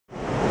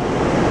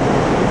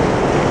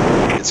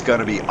It's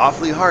gonna be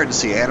awfully hard to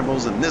see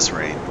animals in this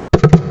rain.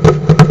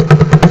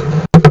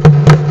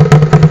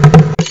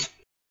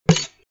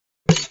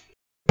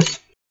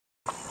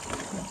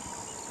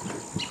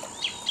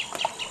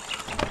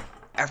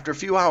 After a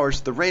few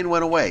hours, the rain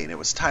went away and it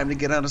was time to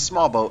get on a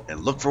small boat and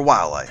look for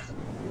wildlife.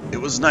 It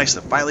was nice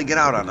to finally get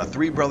out on the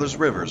Three Brothers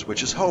Rivers,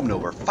 which is home to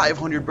over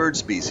 500 bird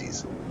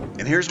species.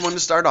 And here's one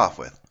to start off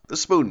with, the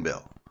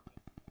spoonbill.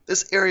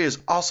 This area is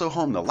also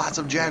home to lots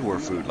of jaguar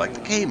food like the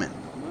caiman.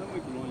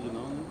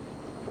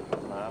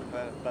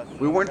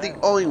 We weren't the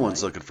only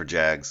ones looking for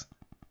jags.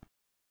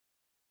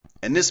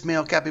 And this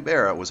male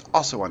capybara was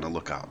also on the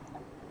lookout.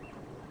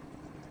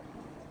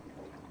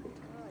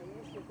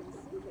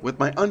 With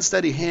my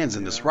unsteady hands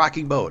in this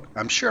rocky boat,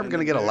 I'm sure I'm going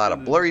to get a lot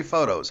of blurry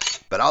photos,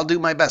 but I'll do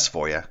my best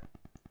for you.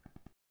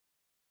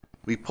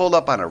 We pulled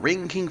up on a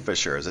ring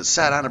kingfisher as it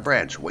sat on a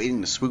branch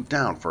waiting to swoop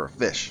down for a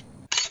fish.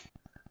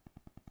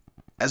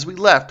 As we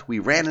left, we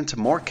ran into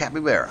more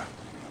capybara.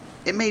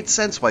 It made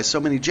sense why so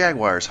many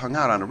jaguars hung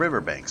out on the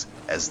riverbanks,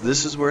 as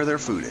this is where their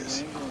food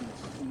is.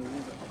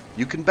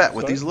 You can bet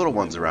with these little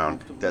ones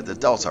around that the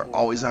adults are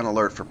always on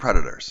alert for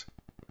predators.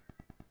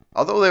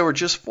 Although there were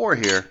just 4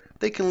 here,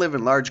 they can live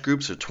in large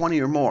groups of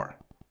 20 or more.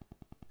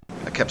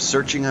 I kept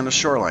searching on the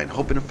shoreline,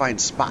 hoping to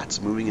find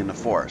spots moving in the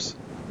forest.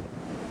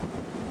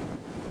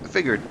 I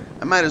figured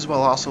I might as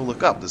well also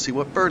look up to see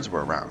what birds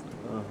were around.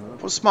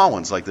 From small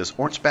ones like this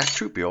orange-backed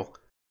troupial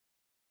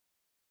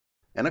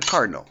and a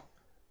cardinal,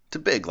 to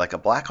big like a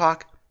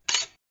blackhawk,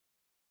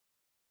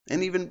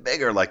 and even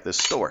bigger like this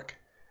stork.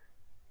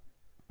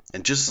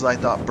 And just as I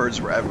thought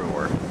birds were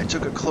everywhere, I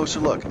took a closer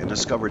look and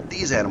discovered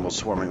these animals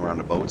swarming around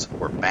the boats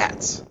were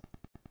bats.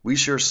 We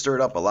sure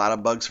stirred up a lot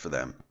of bugs for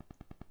them.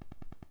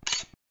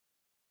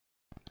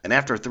 And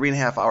after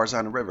 3.5 hours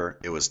on the river,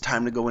 it was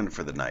time to go in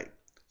for the night.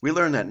 We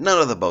learned that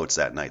none of the boats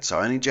that night saw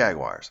any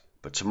jaguars,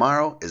 but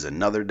tomorrow is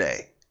another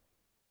day.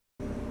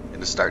 And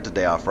to start the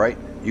day off right,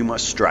 you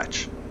must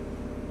stretch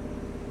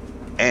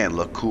and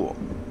look cool.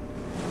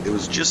 It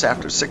was just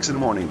after 6 in the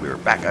morning we were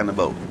back on the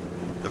boat.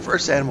 The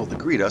first animal to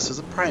greet us is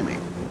a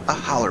primate, a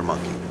howler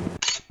monkey,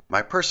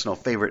 my personal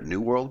favorite New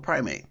World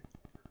primate.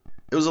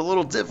 It was a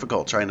little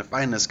difficult trying to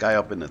find this guy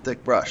up in the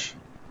thick brush.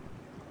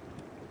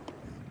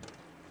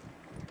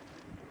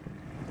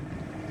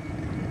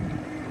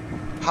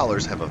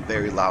 Howlers have a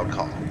very loud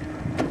call.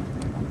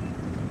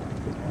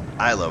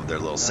 I love their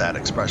little sad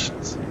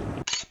expressions.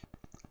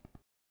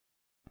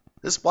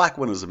 This black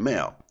one is a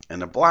male,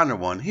 and the blonder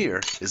one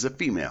here is a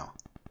female.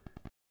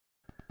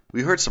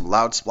 We heard some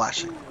loud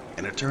splashing,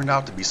 and it turned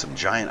out to be some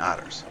giant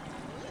otters.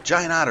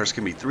 Giant otters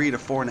can be 3 to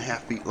 4.5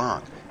 feet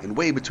long and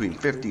weigh between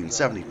 50 and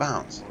 70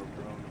 pounds.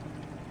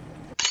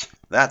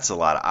 That's a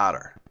lot of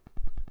otter.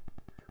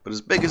 But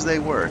as big as they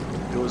were,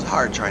 it was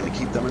hard trying to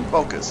keep them in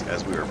focus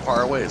as we were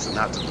far away so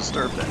not to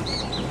disturb them.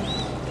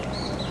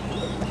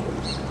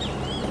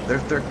 Their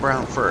thick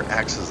brown fur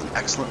acts as an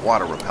excellent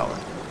water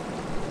repellent.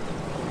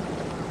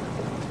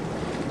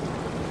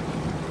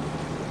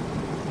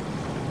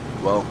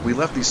 Well, we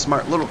left these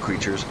smart little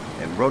creatures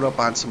and rode up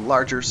on some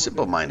larger,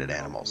 simple-minded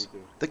animals,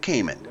 the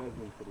caiman.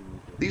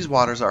 These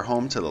waters are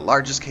home to the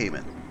largest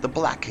caiman, the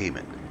black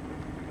caiman.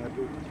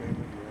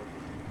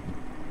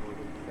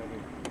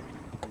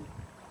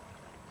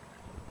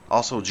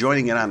 Also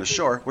joining in on the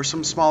shore were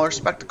some smaller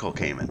spectacle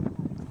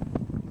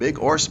caiman. Big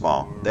or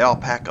small, they all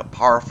pack a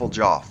powerful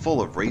jaw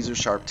full of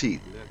razor-sharp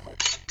teeth.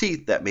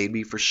 Teeth that made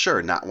me for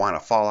sure not want to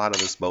fall out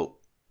of this boat.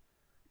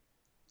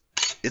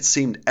 It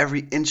seemed every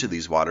inch of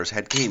these waters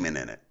had caiman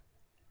in it.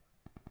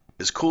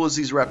 As cool as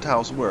these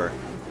reptiles were,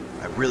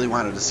 I really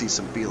wanted to see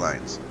some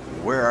felines.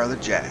 Where are the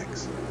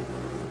jags?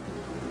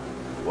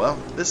 Well,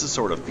 this is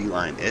sort of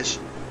feline-ish.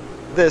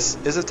 This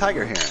is a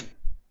tiger-heron.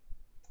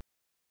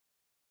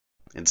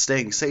 And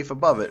staying safe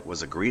above it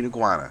was a green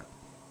iguana.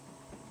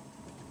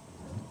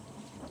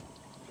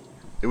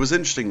 It was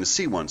interesting to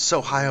see one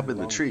so high up in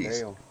the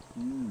trees.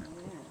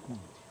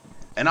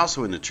 And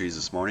also in the trees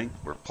this morning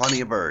were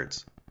plenty of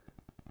birds.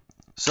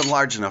 Some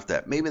large enough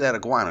that maybe that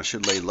iguana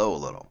should lay low a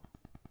little.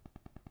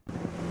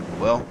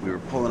 Well, we were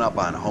pulling up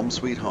on Home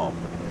Sweet Home.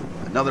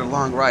 Another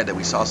long ride that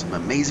we saw some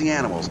amazing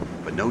animals,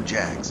 but no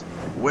jags.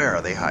 Where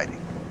are they hiding?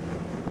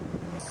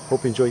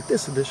 Hope you enjoyed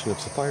this edition of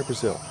Safari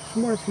Brazil. For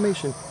more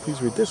information,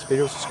 please read this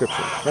video's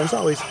description. And as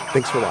always,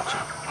 thanks for watching.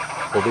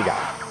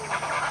 Obrigado.